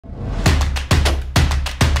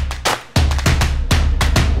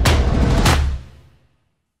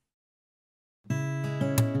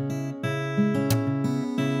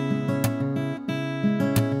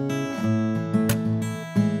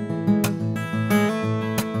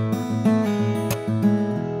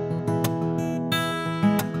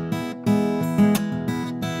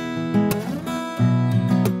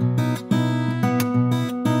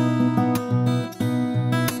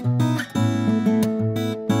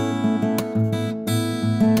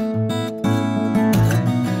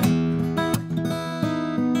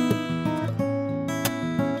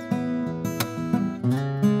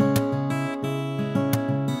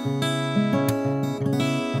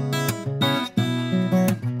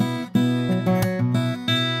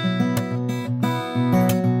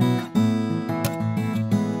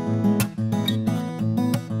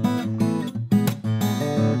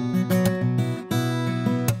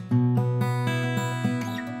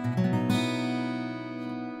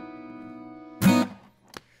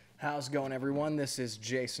How's it going, everyone? This is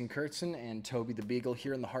Jason Kurtzen and Toby the Beagle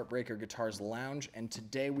here in the Heartbreaker Guitars Lounge, and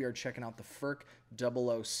today we are checking out the Furch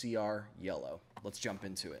 00 CR Yellow. Let's jump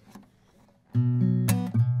into it.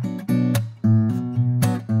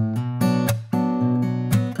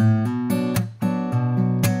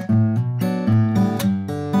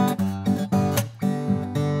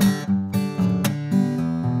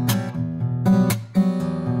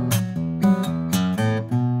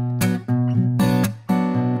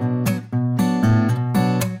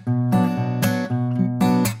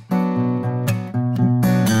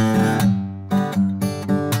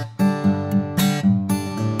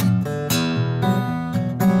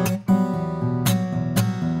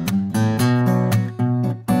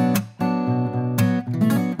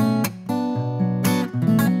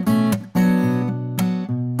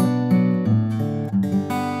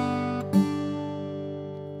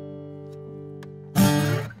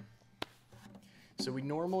 So we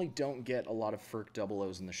normally don't get a lot of Furch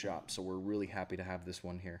 00s in the shop, so we're really happy to have this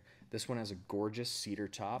one here. This one has a gorgeous cedar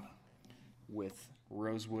top with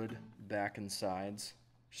rosewood back and sides.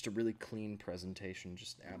 Just a really clean presentation,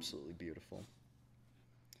 just absolutely beautiful.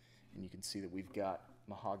 And you can see that we've got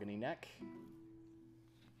mahogany neck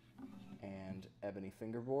and ebony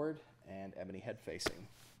fingerboard and ebony head facing.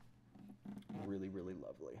 Really, really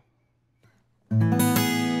lovely.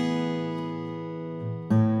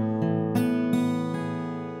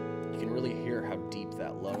 Really hear how deep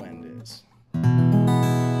that low end is.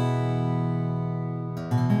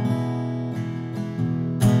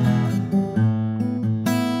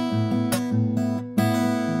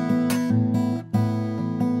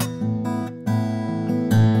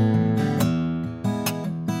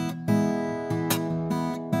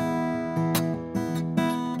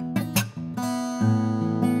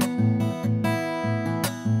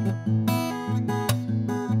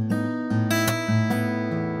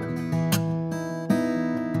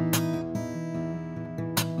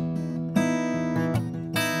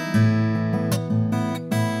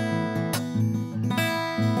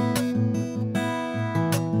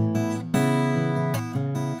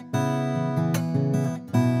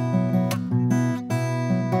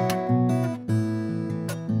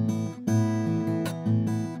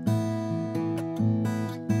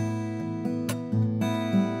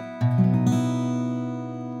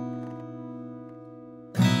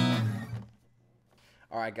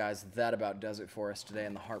 Alright guys, that about does it for us today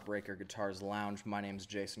in the Heartbreaker Guitars Lounge. My name is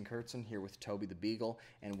Jason Kurtzen, here with Toby the Beagle,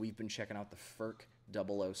 and we've been checking out the Furch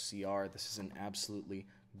 00 CR. This is an absolutely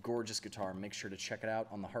gorgeous guitar. Make sure to check it out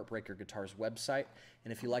on the Heartbreaker Guitars website.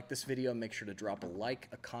 And if you like this video, make sure to drop a like,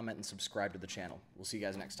 a comment, and subscribe to the channel. We'll see you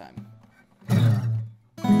guys next time.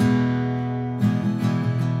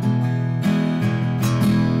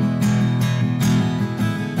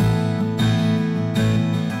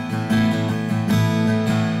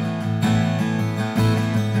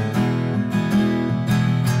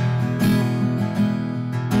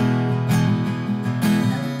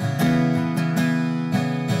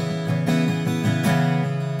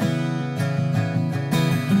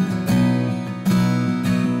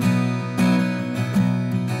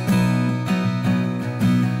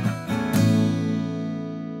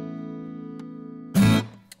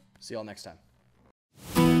 See y'all next time.